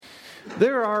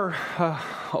There are,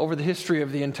 over the history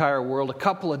of the entire world, a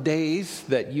couple of days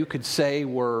that you could say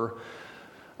were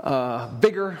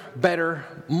bigger, better,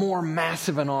 more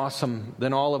massive and awesome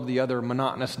than all of the other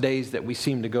monotonous days that we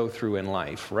seem to go through in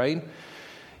life, right?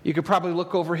 You could probably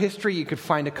look over history, you could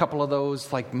find a couple of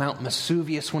those, like Mount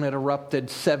Vesuvius when it erupted,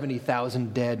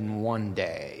 70,000 dead in one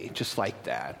day, just like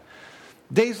that.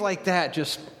 Days like that,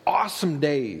 just awesome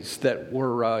days that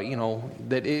were,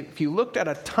 that if you looked at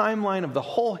a timeline of the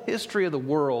whole history of the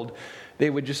world, they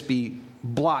would just be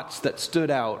blots that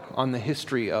stood out on the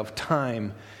history of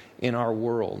time in our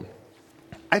world.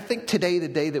 I think today, the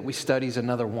day that we study, is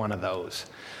another one of those.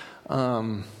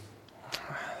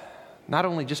 Not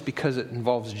only just because it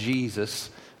involves Jesus,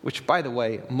 which, by the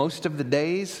way, most of the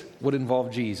days would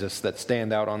involve Jesus that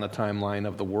stand out on the timeline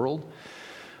of the world,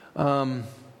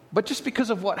 but just because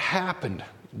of what happened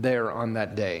there on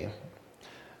that day.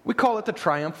 We call it the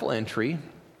Triumphal Entry.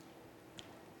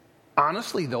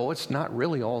 Honestly, though, it's not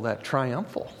really all that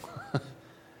triumphal.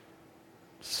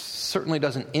 Certainly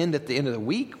doesn't end at the end of the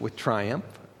week with triumph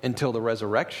until the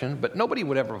resurrection, but nobody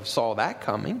would ever have saw that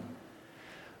coming.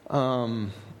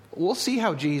 We'll see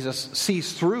how Jesus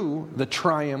sees through the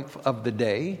triumph of the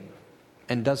day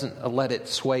and doesn't let it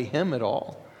sway him at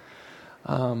all.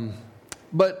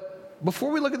 But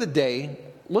before we look at the day,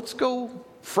 let's go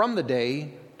from the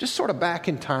day, just sort of back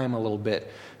in time a little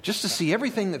bit, just to see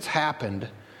everything that's happened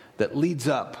that leads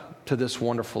up to this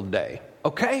wonderful day.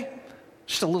 Okay?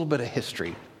 Just a little bit of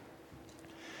history.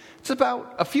 It's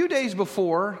about a few days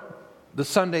before the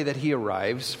Sunday that he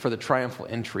arrives for the Triumphal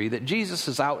Entry that Jesus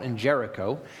is out in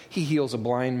Jericho. He heals a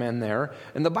blind man there.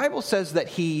 And the Bible says that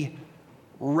he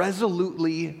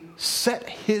resolutely set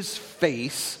his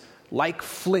face like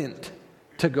flint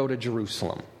to go to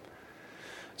Jerusalem.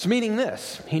 It's meaning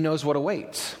this: he knows what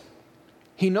awaits.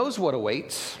 He knows what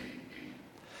awaits.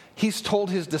 He's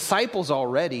told his disciples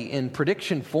already in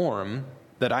prediction form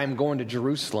that I'm going to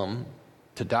Jerusalem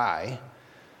to die.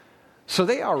 So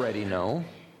they already know.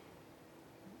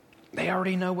 They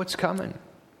already know what's coming.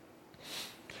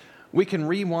 We can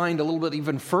rewind a little bit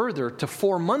even further to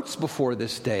 4 months before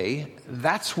this day.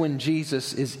 That's when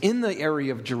Jesus is in the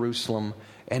area of Jerusalem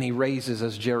and he raises,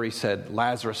 as Jerry said,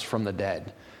 Lazarus from the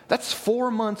dead. That's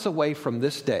 4 months away from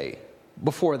this day,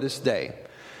 before this day.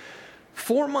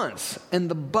 4 months, and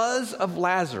the buzz of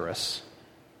Lazarus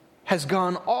has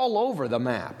gone all over the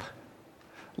map.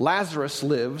 Lazarus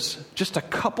lives just a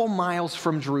couple miles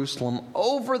from Jerusalem,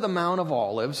 over the Mount of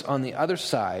Olives on the other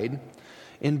side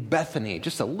in Bethany,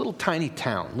 just a little tiny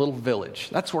town, little village.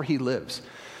 That's where he lives.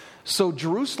 So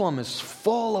Jerusalem is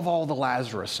full of all the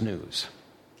Lazarus news.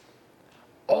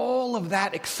 All of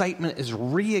that excitement is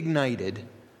reignited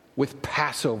with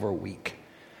Passover week,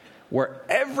 where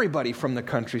everybody from the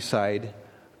countryside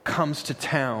comes to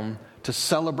town to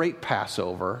celebrate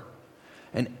Passover,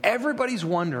 and everybody's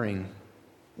wondering,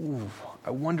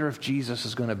 I wonder if Jesus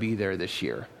is going to be there this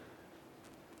year.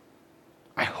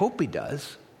 I hope he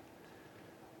does.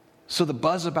 So the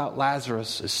buzz about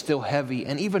Lazarus is still heavy,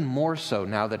 and even more so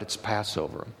now that it's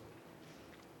Passover.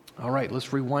 All right,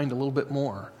 let's rewind a little bit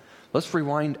more. Let's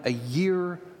rewind a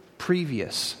year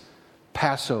previous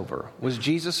Passover. Was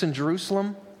Jesus in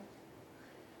Jerusalem?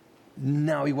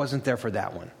 No, he wasn't there for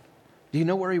that one. Do you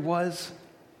know where he was?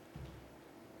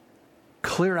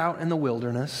 Clear out in the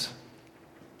wilderness.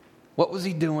 What was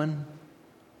he doing?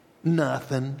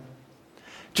 Nothing.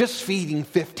 Just feeding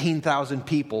 15,000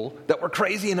 people that were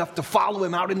crazy enough to follow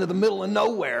him out into the middle of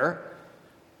nowhere.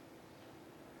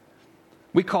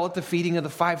 We call it the feeding of the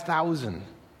 5,000.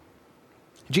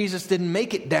 Jesus didn't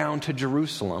make it down to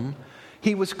Jerusalem.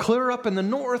 He was clear up in the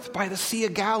north by the Sea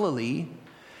of Galilee.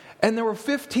 And there were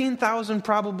 15,000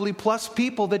 probably plus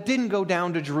people that didn't go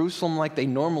down to Jerusalem like they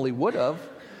normally would have,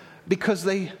 because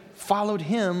they followed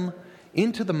him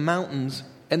into the mountains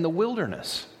and the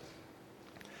wilderness.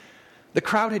 The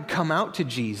crowd had come out to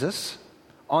Jesus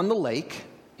on the lake.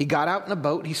 He got out in a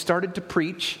boat. He started to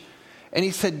preach. And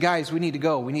he said, guys, we need to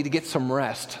go. We need to get some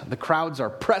rest. The crowds are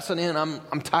pressing in.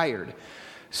 I'm tired.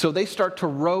 So they start to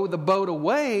row the boat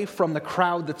away from the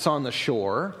crowd that's on the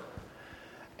shore.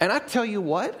 And I tell you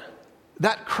what,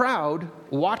 that crowd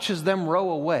watches them row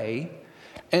away,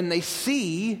 and they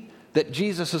see that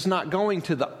Jesus is not going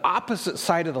to the opposite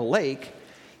side of the lake.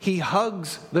 He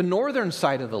hugs the northern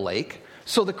side of the lake.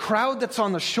 So the crowd that's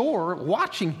on the shore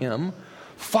watching him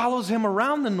follows him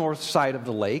around the north side of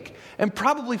the lake and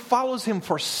probably follows him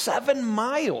for 7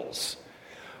 miles.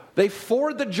 They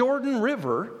ford the Jordan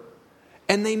River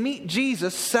and they meet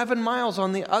Jesus 7 miles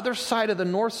on the other side of the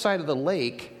north side of the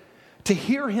lake to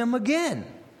hear him again.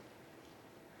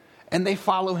 And they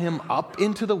follow him up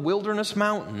into the wilderness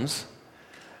mountains.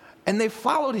 And they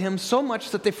followed him so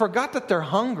much that they forgot that they're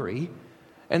hungry.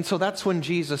 And so that's when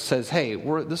Jesus says, hey,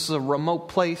 this is a remote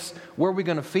place. Where are we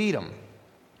going to feed them?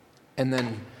 And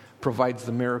then provides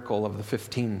the miracle of the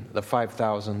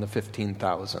 5,000, the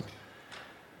 15,000.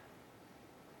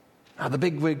 Now the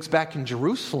bigwigs back in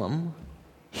Jerusalem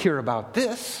hear about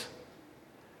this.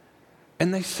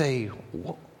 And they say,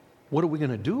 what are we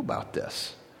going to do about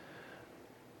this?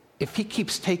 If he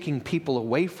keeps taking people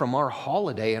away from our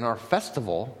holiday and our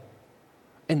festival,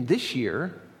 and this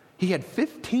year he had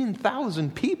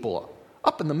 15,000 people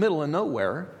up in the middle of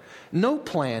nowhere, no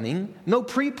planning, no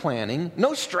pre-planning,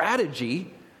 no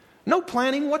strategy, no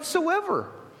planning whatsoever.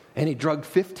 And he drugged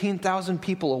 15,000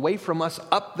 people away from us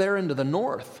up there into the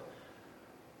north.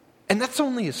 And that's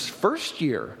only his first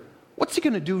year. What's he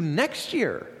going to do next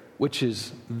year, which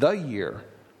is the year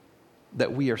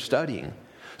that we are studying?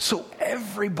 So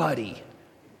everybody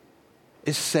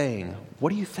is saying,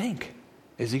 what do you think?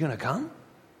 Is he going to come?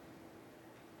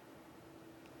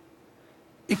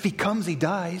 If he comes, he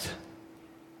dies.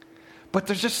 But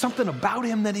there's just something about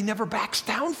him that he never backs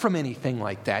down from anything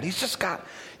like that. He's just got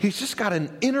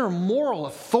an inner moral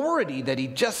authority that he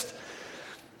just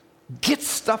gets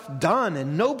stuff done,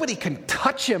 and nobody can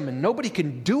touch him and nobody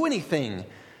can do anything.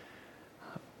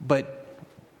 But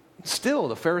still,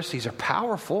 the Pharisees are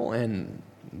powerful, and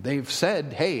they've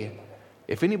said, hey,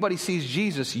 if anybody sees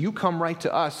Jesus, you come right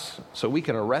to us so we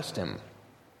can arrest him.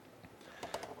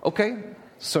 Okay,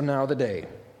 so now the day.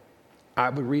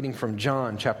 I'll be reading from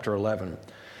John chapter 11.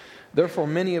 Therefore,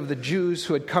 many of the Jews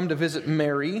who had come to visit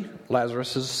Mary,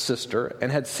 Lazarus' sister,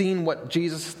 and had seen what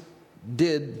Jesus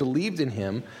did, believed in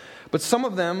him. But some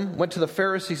of them went to the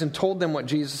Pharisees and told them what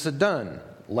Jesus had done,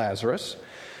 Lazarus.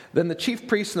 Then the chief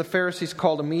priests and the Pharisees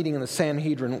called a meeting in the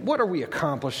Sanhedrin. What are we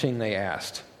accomplishing, they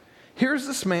asked. Here's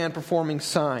this man performing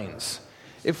signs.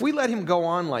 If we let him go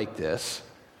on like this,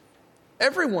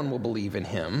 everyone will believe in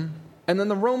him. And then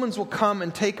the Romans will come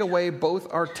and take away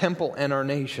both our temple and our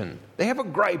nation. They have a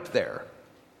gripe there.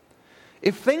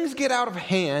 If things get out of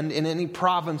hand in any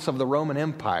province of the Roman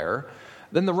Empire,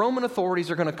 then the Roman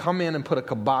authorities are going to come in and put a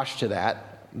kibosh to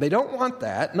that. They don't want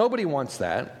that. Nobody wants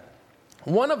that.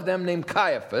 One of them, named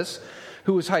Caiaphas,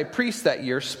 who was high priest that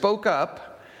year, spoke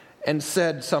up and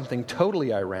said something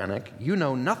totally ironic. You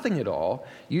know nothing at all.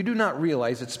 You do not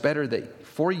realize it's better that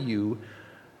for you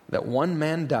that one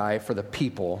man die for the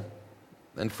people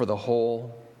than for the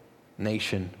whole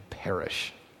nation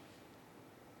perish.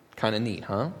 Kind of neat,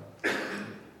 huh?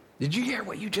 Did you hear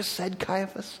what you just said,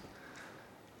 Caiaphas?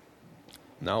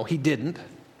 No, he didn't,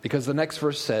 because the next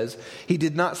verse says, he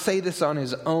did not say this on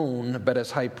his own, but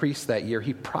as high priest that year,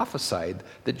 he prophesied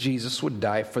that Jesus would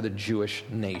die for the Jewish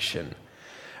nation.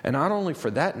 And not only for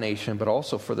that nation, but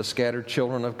also for the scattered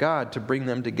children of God, to bring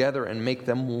them together and make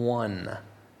them one.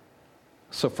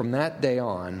 So from that day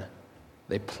on,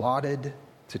 they plotted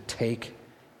to take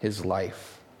his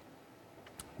life.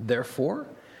 Therefore,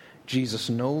 Jesus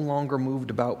no longer moved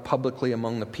about publicly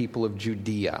among the people of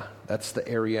Judea. That's the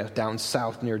area down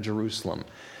south near Jerusalem.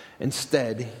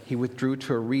 Instead, he withdrew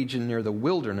to a region near the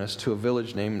wilderness to a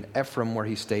village named Ephraim, where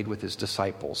he stayed with his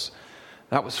disciples.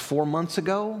 That was 4 months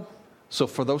ago. So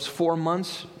for those 4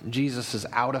 months, Jesus is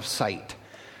out of sight,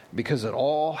 because it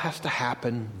all has to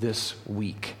happen this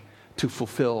week to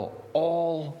fulfill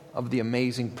all of the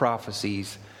amazing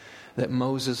prophecies that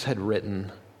Moses had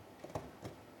written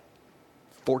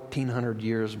 1,400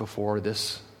 years before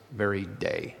this very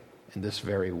day and this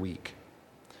very week.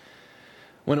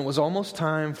 When it was almost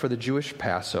time for the Jewish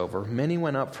Passover, many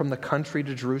went up from the country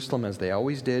to Jerusalem, as they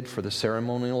always did, for the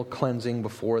ceremonial cleansing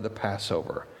before the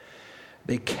Passover.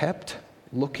 They kept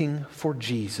looking for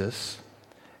Jesus,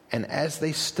 and as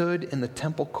they stood in the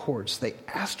temple courts, they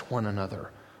asked one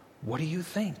another, "What do you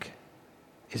think?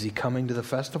 Is he coming to the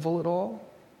festival at all?"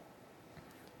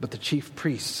 But the chief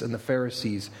priests and the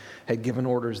Pharisees had given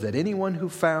orders that anyone who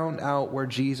found out where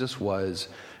Jesus was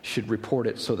should report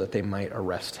it so that they might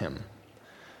arrest him.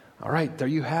 All right, there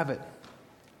you have it.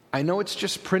 I know it's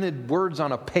just printed words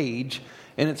on a page,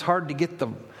 and it's hard to get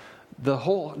the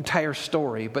whole entire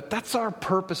story, but that's our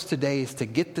purpose today, is to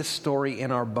get this story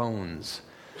in our bones.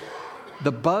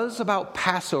 The buzz about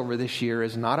Passover this year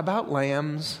is not about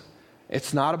lambs.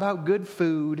 It's not about good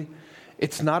food.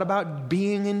 It's not about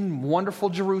being in wonderful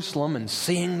Jerusalem and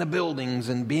seeing the buildings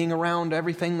and being around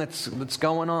everything that's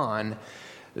going on.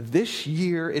 This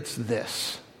year, it's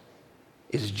this.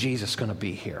 Is Jesus going to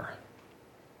be here?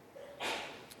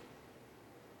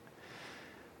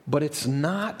 But it's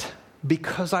not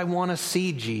because I want to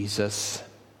see Jesus.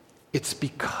 It's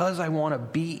because I want to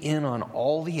be in on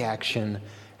all the action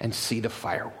and see the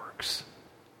fireworks.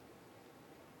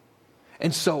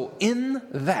 And so in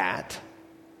that,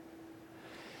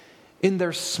 in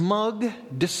their smug,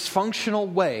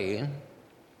 dysfunctional way,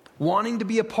 wanting to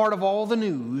be a part of all the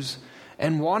news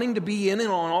and wanting to be in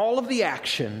and on all of the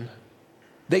action,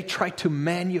 they try to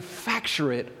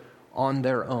manufacture it on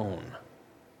their own.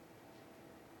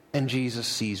 And Jesus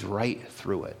sees right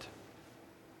through it.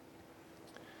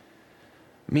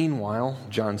 Meanwhile,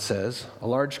 John says, a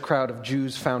large crowd of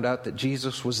Jews found out that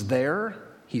Jesus was there.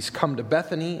 He's come to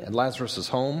Bethany at Lazarus'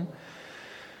 home,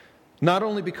 not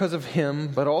only because of him,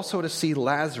 but also to see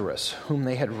Lazarus, whom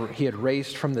he had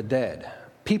raised from the dead.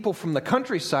 People from the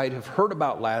countryside have heard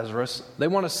about Lazarus. They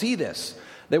want to see this.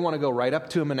 They want to go right up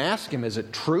to him and ask him, is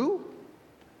it true?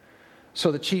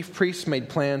 So the chief priests made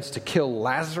plans to kill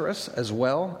Lazarus as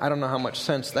well. I don't know how much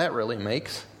sense that really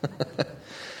makes.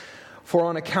 For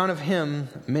on account of him,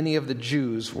 many of the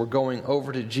Jews were going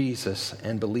over to Jesus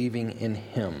and believing in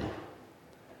him.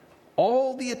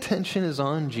 All the attention is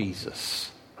on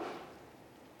Jesus.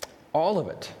 All of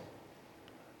it.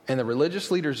 And the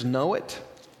religious leaders know it.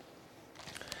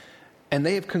 And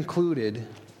they have concluded,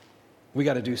 we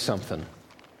got to do something.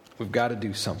 We've got to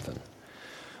do something.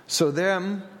 So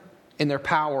them, in their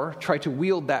power, try to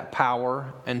wield that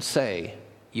power and say,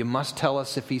 you must tell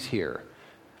us if he's here.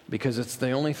 Because it's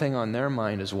the only thing on their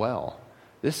mind as well.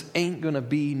 This ain't going to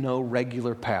be no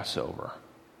regular Passover.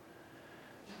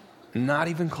 Not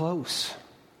even close.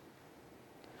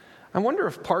 I wonder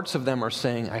if parts of them are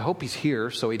saying, I hope he's here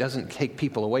so he doesn't take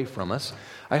people away from us.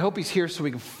 I hope he's here so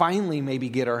we can finally maybe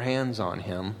get our hands on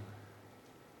him.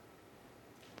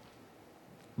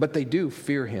 But they do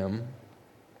fear him.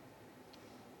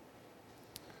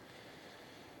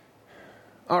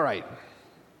 All right.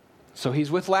 So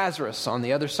he's with Lazarus on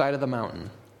the other side of the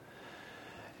mountain.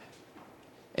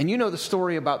 And you know the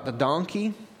story about the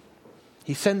donkey?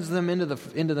 He sends them into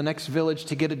the next village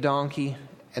to get a donkey,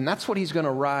 and that's what he's going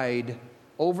to ride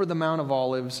over the Mount of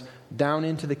Olives, down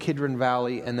into the Kidron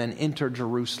Valley, and then enter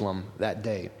Jerusalem that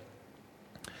day.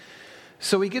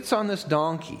 So he gets on this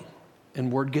donkey,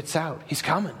 and word gets out. He's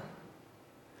coming.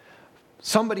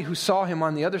 Somebody who saw him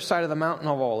on the other side of the Mountain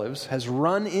of Olives has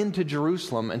run into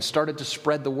Jerusalem and started to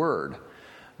spread the word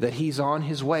that he's on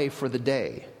his way for the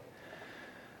day.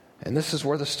 And this is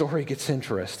where the story gets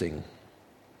interesting.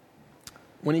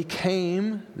 When he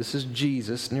came, this is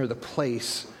Jesus, near the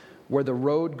place where the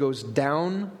road goes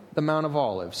down the Mount of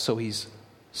Olives. So he's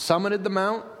summited the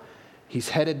mount. He's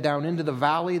headed down into the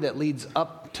valley that leads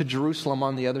up to Jerusalem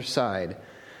on the other side.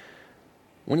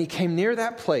 When he came near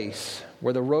that place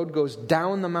where the road goes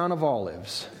down the Mount of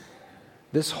Olives,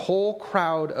 this whole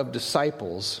crowd of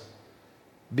disciples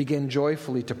began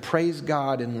joyfully to praise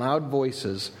God in loud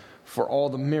voices for all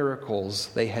the miracles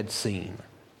they had seen.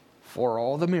 For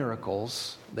all the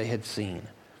miracles they had seen.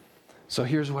 So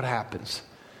here's what happens.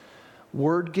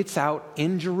 Word gets out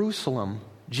in Jerusalem.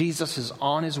 Jesus is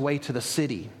on his way to the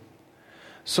city.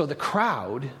 So the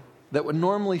crowd that would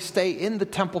normally stay in the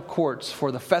temple courts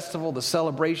for the festival, the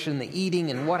celebration, the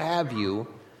eating, and what have you,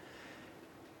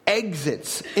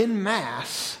 exits en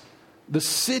masse the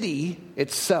city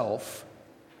itself,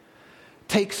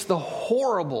 takes the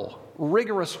horrible,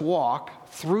 rigorous walk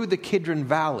through the Kidron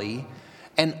Valley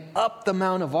and up the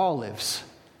Mount of Olives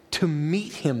to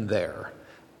meet him there.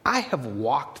 I have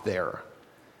walked there.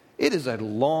 It is a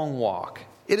long walk.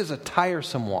 It is a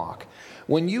tiresome walk.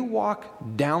 When you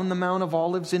walk down the Mount of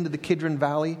Olives into the Kidron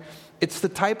Valley, it's the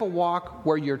type of walk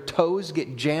where your toes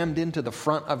get jammed into the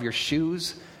front of your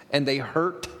shoes and they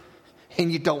hurt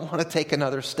and you don't want to take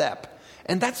another step.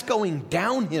 And that's going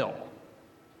downhill,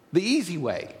 the easy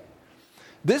way.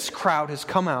 This crowd has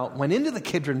come out, went into the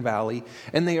Kidron Valley,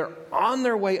 and they are on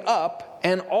their way up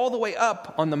and all the way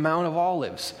up on the Mount of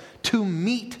Olives to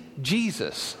meet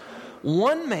Jesus.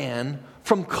 One man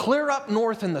from clear up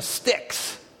north in the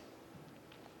sticks.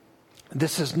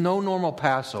 This is no normal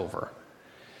Passover.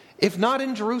 If not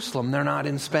in Jerusalem, they're not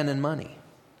in spending money.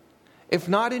 If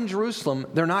not in Jerusalem,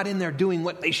 they're not in there doing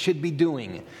what they should be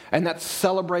doing. And that's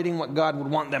celebrating what God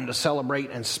would want them to celebrate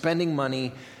and spending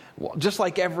money, just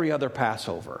like every other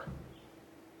Passover.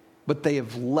 But they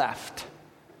have left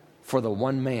for the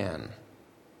one man.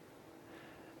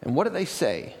 And what do they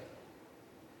say?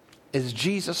 As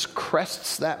Jesus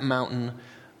crests that mountain,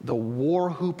 the war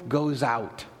whoop goes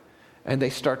out. And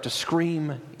they start to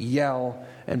scream, yell,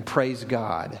 and praise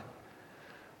God.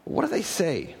 What do they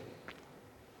say?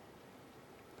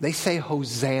 They say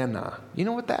Hosanna. You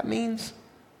know what that means?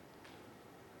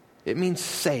 It means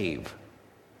save.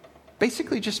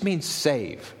 Basically just means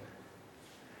save.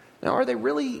 Now, are they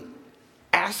really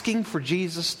asking for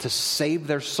Jesus to save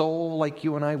their soul like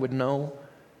you and I would know?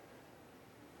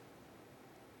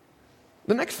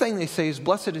 The next thing they say is,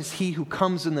 blessed is he who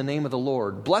comes in the name of the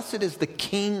Lord. Blessed is the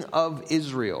King of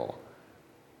Israel.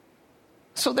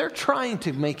 So they're trying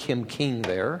to make him king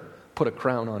there, put a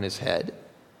crown on his head.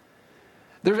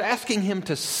 They're asking him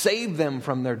to save them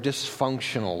from their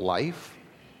dysfunctional life.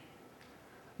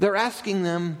 They're asking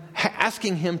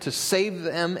him to save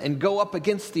them and go up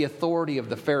against the authority of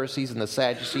the Pharisees and the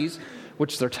Sadducees,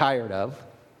 which they're tired of.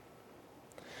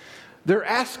 They're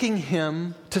asking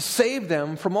him to save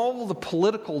them from all of the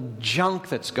political junk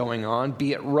that's going on,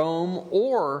 be it Rome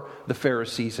or the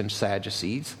Pharisees and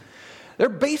Sadducees. They're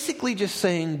basically just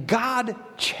saying, God,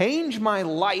 change my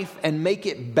life and make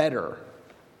it better.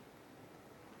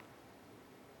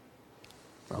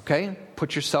 Okay?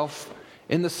 Put yourself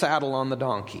in the saddle on the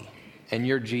donkey, and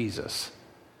you're Jesus.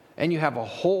 And you have a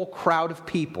whole crowd of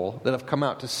people that have come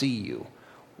out to see you.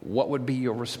 What would be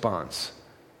your response?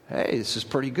 Hey, this is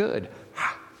pretty good.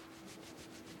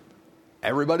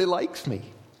 Everybody likes me.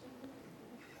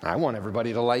 I want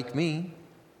everybody to like me.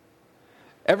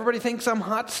 Everybody thinks I'm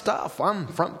hot stuff. I'm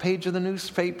front page of the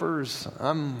newspapers.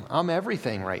 I'm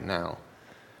everything right now.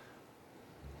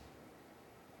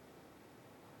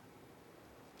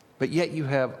 But yet you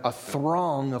have a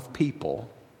throng of people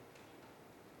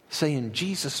saying,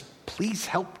 Jesus, please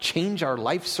help change our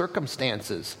life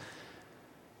circumstances.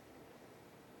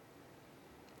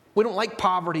 We don't like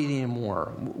poverty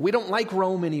anymore. We don't like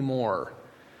Rome anymore.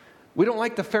 We don't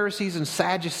like the Pharisees and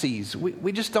Sadducees.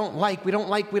 We just don't like. We don't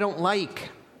like.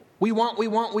 We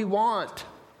want.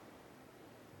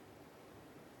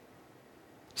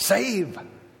 Save.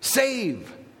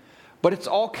 But it's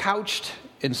all couched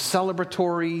in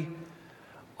celebratory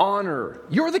honor.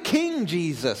 You're the king,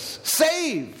 Jesus.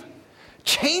 Save.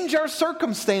 Change our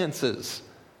circumstances.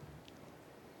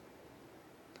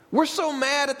 We're so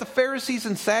mad at the Pharisees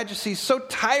and Sadducees, so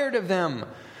tired of them.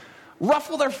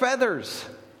 Ruffle their feathers.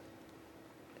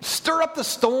 Stir up the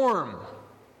storm.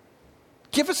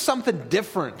 Give us something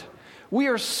different. We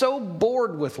are so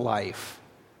bored with life.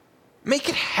 Make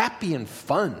it happy and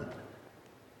fun.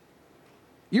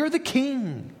 You're the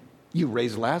king. You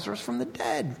raised Lazarus from the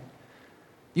dead.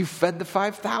 You fed the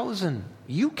 5,000.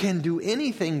 You can do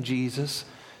anything, Jesus.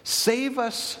 Save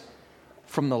us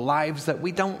from the lives that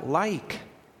we don't like.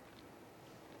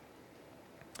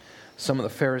 Some of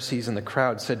the Pharisees in the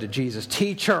crowd said to Jesus,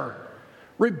 Teacher,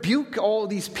 rebuke all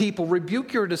these people.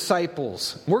 Rebuke your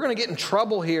disciples. We're going to get in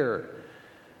trouble here.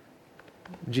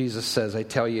 Jesus says, I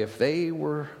tell you, if they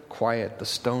were quiet, the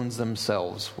stones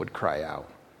themselves would cry out.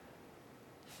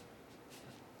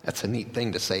 That's a neat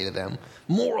thing to say to them.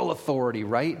 Moral authority,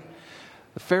 right?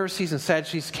 The Pharisees and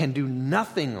Sadducees can do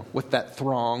nothing with that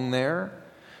throng there.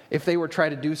 If they were trying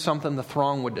to do something, the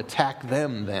throng would attack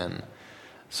them then.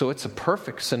 So it's a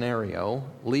perfect scenario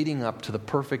leading up to the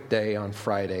perfect day on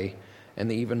Friday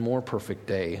and the even more perfect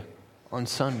day on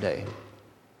Sunday.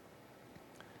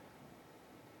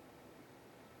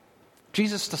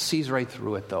 Jesus sees right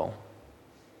through it, though.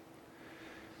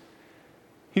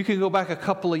 You could go back a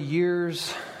couple of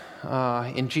years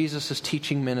in Jesus'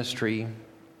 teaching ministry,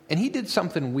 and he did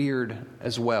something weird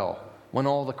as well when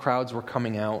all the crowds were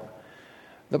coming out.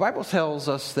 The Bible tells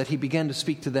us that he began to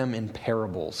speak to them in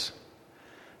parables.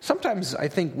 Sometimes I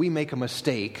think we make a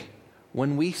mistake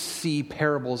when we see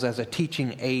parables as a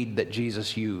teaching aid that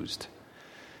Jesus used.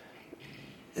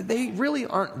 They really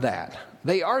aren't that.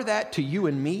 They are that to you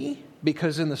and me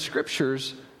because in the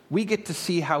scriptures we get to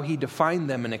see how he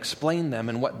defined them and explained them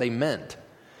and what they meant.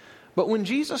 But when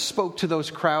Jesus spoke to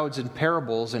those crowds in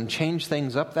parables and changed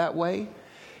things up that way,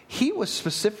 he was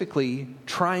specifically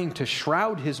trying to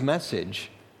shroud his message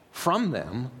from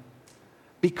them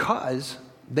because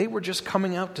they were just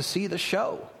coming out to see the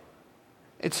show.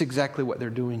 It's exactly what they're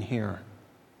doing here.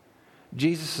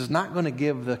 Jesus is not going to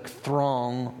give the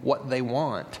throng what they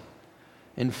want.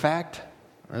 In fact,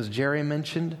 as Jerry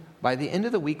mentioned, by the end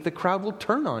of the week, the crowd will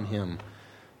turn on him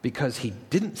because he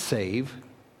didn't save,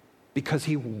 because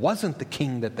he wasn't the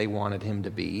king that they wanted him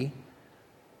to be,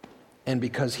 and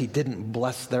because he didn't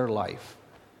bless their life.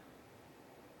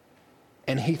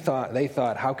 And they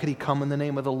thought, how could he come in the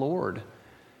name of the Lord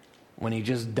when he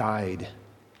just died?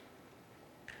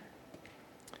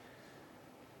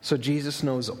 So Jesus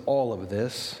knows all of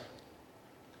this,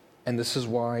 and this is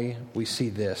why we see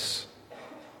this.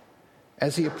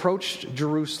 As he approached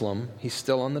Jerusalem, he's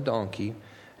still on the donkey,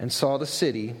 and saw the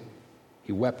city,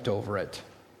 he wept over it.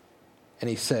 And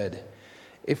he said,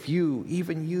 if you,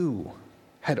 even you,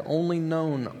 had only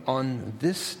known on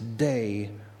this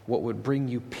day what would bring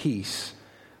you peace,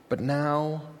 but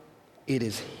now it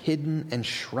is hidden and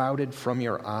shrouded from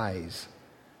your eyes.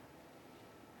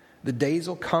 The days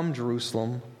will come,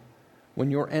 Jerusalem, when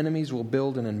your enemies will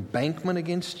build an embankment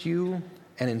against you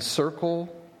and encircle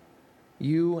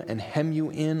you and hem you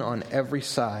in on every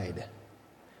side.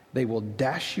 They will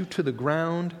dash you to the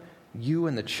ground, you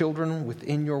and the children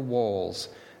within your walls.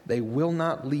 They will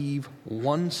not leave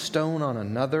one stone on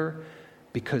another,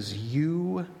 because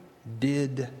you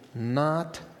did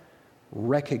not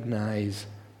recognize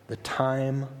the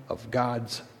time of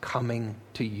God's coming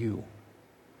to you.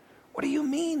 What do you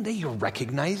mean that you're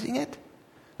recognizing it?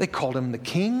 They called him the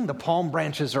king. The palm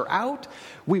branches are out.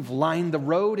 We've lined the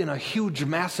road in a huge,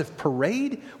 massive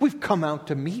parade. We've come out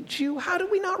to meet you. How do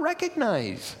we not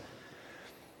recognize?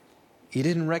 You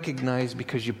didn't recognize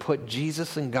because you put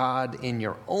Jesus and God in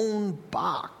your own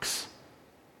box.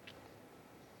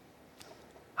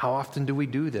 How often do we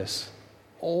do this?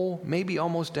 Oh, maybe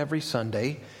almost every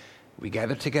Sunday. We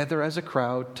gather together as a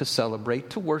crowd to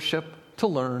celebrate, to worship, to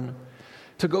learn,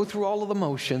 to go through all of the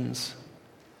motions.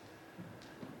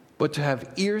 But to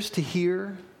have ears to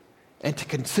hear and to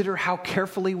consider how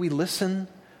carefully we listen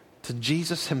to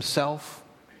Jesus himself,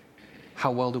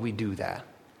 how well do we do that?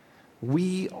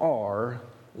 We are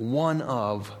one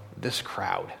of this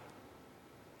crowd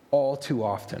all too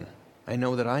often. I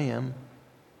know that I am.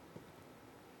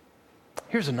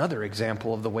 Here's another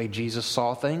example of the way Jesus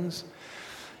saw things.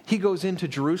 He goes into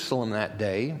Jerusalem that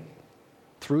day,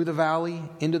 through the valley,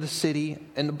 into the city,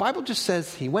 and the Bible just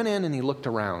says he went in and he looked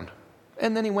around.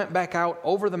 And then he went back out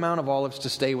over the Mount of Olives to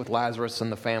stay with Lazarus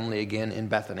and the family again in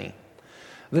Bethany.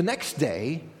 The next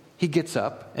day, he gets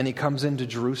up and he comes into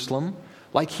Jerusalem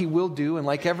like he will do and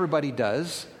like everybody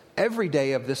does every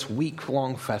day of this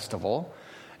week-long festival.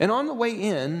 And on the way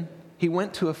in, he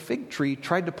went to a fig tree,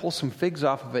 tried to pull some figs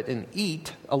off of it and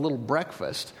eat a little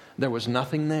breakfast. There was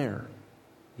nothing there.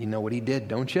 You know what he did,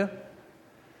 don't you?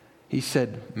 He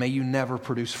said, "May you never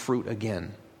produce fruit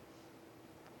again."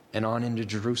 And on into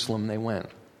Jerusalem they went.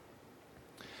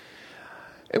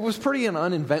 It was pretty an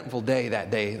uneventful day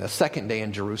that day, the second day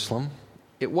in Jerusalem.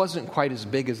 It wasn't quite as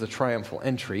big as the Triumphal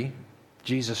Entry.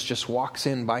 Jesus just walks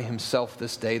in by himself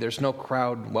this day. There's no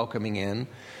crowd welcoming in.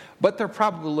 But they're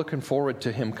probably looking forward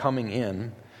to him coming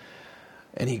in.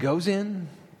 And he goes in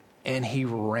and he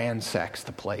ransacks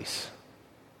the place.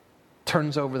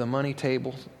 Turns over the money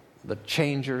tables, the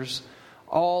changers,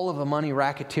 all of the money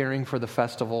racketeering for the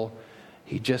festival.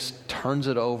 He just turns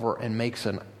it over and makes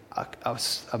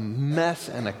a mess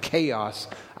and a chaos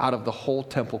out of the whole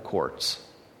temple courts.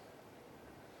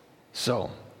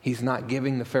 So, he's not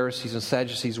giving the Pharisees and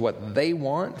Sadducees what they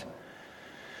want.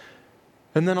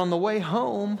 And then on the way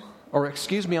home,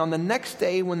 on the next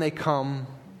day when they come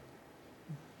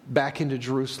back into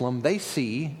Jerusalem, they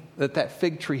see that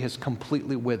fig tree has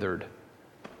completely withered.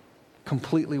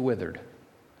 Completely withered.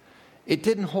 It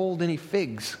didn't hold any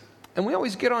figs. And we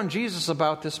always get on Jesus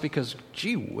about this because,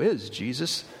 gee whiz,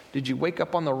 Jesus, did you wake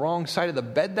up on the wrong side of the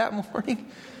bed that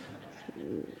morning?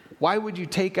 Why would you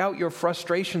take out your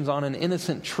frustrations on an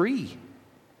innocent tree?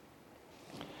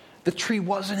 The tree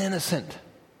wasn't innocent.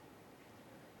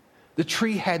 The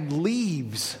tree had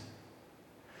leaves.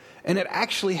 And it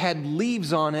actually had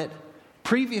leaves on it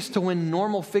previous to when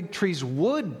normal fig trees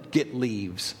would get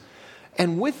leaves.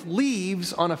 And with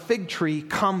leaves on a fig tree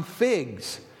come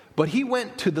figs. But he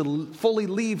went to the fully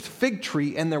leaved fig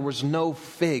tree and there was no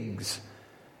figs.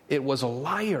 It was a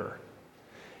liar.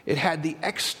 It had the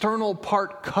external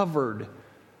part covered,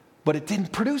 but it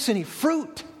didn't produce any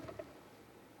fruit.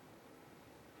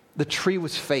 The tree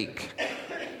was fake.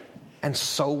 And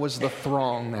so was the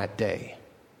throng that day.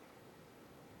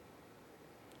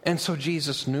 And so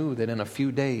Jesus knew that in a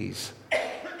few days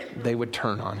they would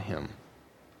turn on him.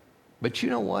 But you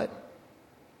know what?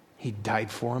 He died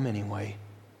for them anyway.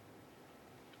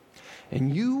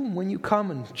 And you, when you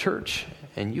come in church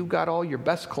and you got all your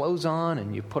best clothes on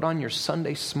and you put on your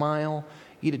Sunday smile,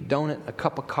 eat a donut, a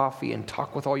cup of coffee, and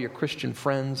talk with all your Christian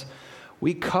friends,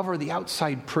 we cover the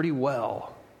outside pretty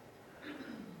well.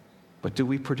 But do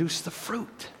we produce the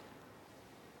fruit?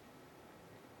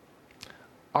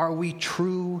 Are we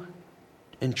true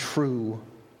and true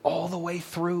all the way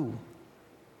through?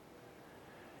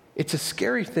 It's a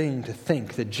scary thing to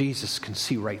think that Jesus can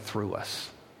see right through us.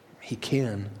 He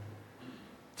can.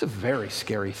 It's a very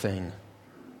scary thing.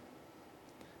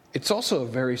 It's also a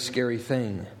very scary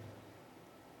thing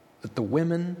that the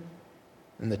women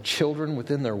and the children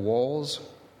within their walls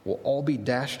will all be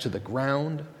dashed to the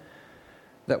ground,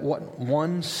 that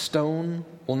one stone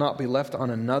will not be left on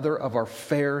another of our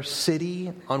fair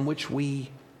city on which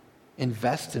we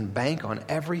invest and bank on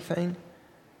everything.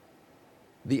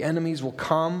 The enemies will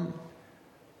come,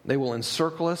 they will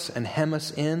encircle us and hem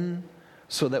us in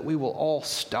so that we will all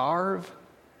starve.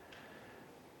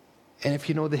 And if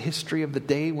you know the history of the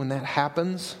day when that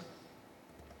happens,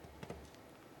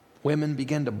 women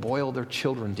begin to boil their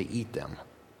children to eat them.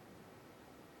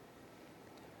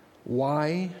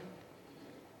 Why?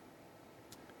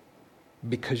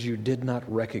 Because you did not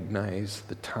recognize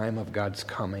the time of God's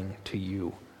coming to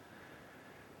you.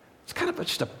 It's kind of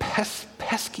just a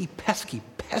pesky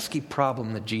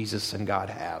problem that Jesus and God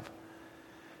have.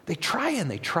 They try and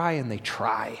they try and they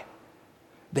try.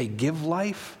 They give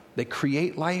life, they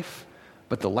create life,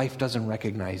 but the life doesn't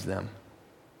recognize them.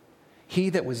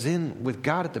 He that was in with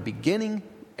God at the beginning,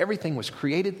 everything was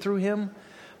created through him,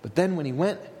 but then when he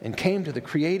went and came to the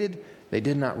created, they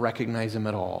did not recognize him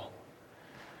at all.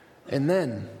 And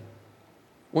then,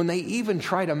 when they even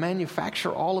try to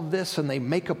manufacture all of this and they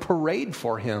make a parade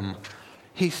for him,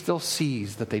 he still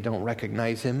sees that they don't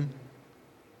recognize him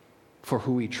for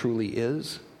who he truly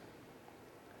is.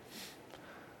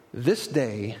 This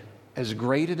day, as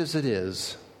great as it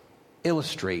is,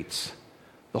 illustrates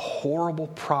the horrible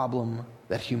problem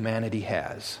that humanity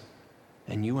has.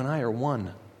 And you and I are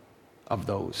one of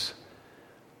those.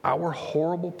 Our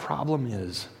horrible problem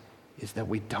is that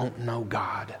we don't know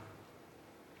God.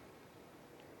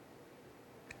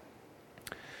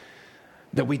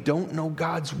 That we don't know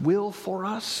God's will for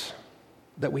us.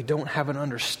 That we don't have an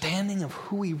understanding of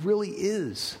who he really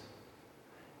is.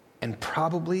 And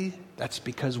probably that's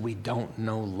because we don't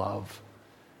know love.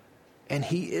 And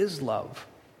he is love.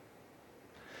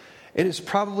 It is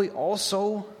probably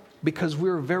also because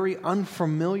we're very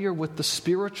unfamiliar with the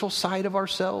spiritual side of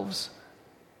ourselves.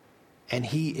 And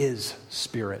he is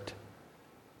spirit.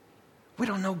 We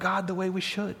don't know God the way we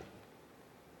should.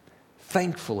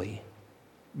 Thankfully,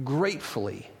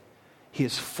 gratefully, he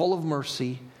is full of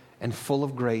mercy and full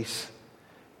of grace,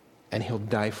 and he'll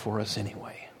die for us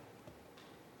anyway.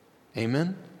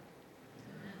 Amen?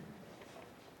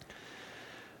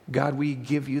 God, we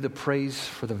give you the praise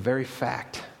for the very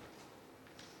fact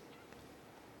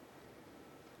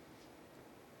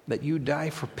that you die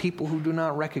for people who do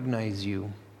not recognize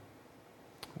you.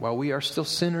 While we are still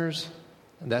sinners,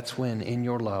 that's when, in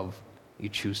your love, you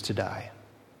choose to die.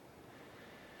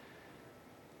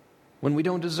 When we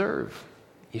don't deserve,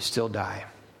 you still die.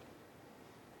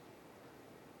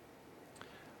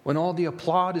 When all the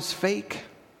applaud is fake,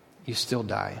 you still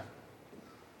die.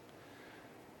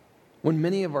 When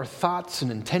many of our thoughts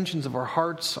and intentions of our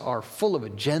hearts are full of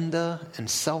agenda and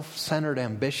self-centered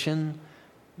ambition,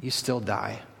 you still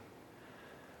die.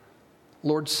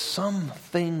 Lord,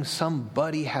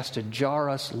 somebody has to jar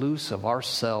us loose of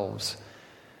ourselves.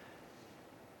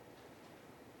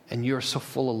 And you're so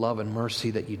full of love and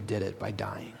mercy that you did it by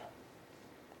dying.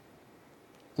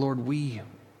 Lord, we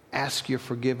ask your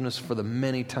forgiveness for the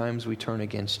many times we turn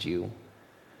against you.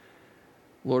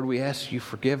 Lord, we ask you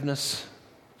forgiveness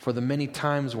for the many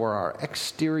times where our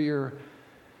exterior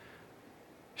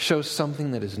shows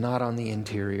something that is not on the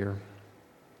interior.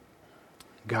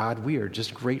 God, we are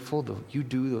just grateful that you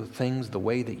do the things the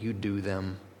way that you do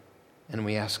them. And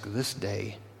we ask this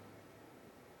day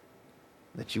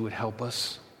that you would help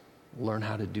us learn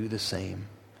how to do the same.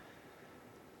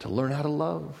 To learn how to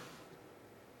love.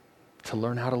 To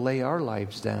learn how to lay our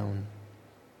lives down.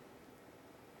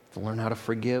 To learn how to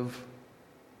forgive.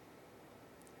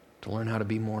 To learn how to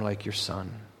be more like your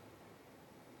Son.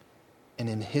 And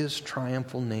in his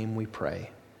triumphal name we pray.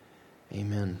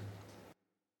 Amen.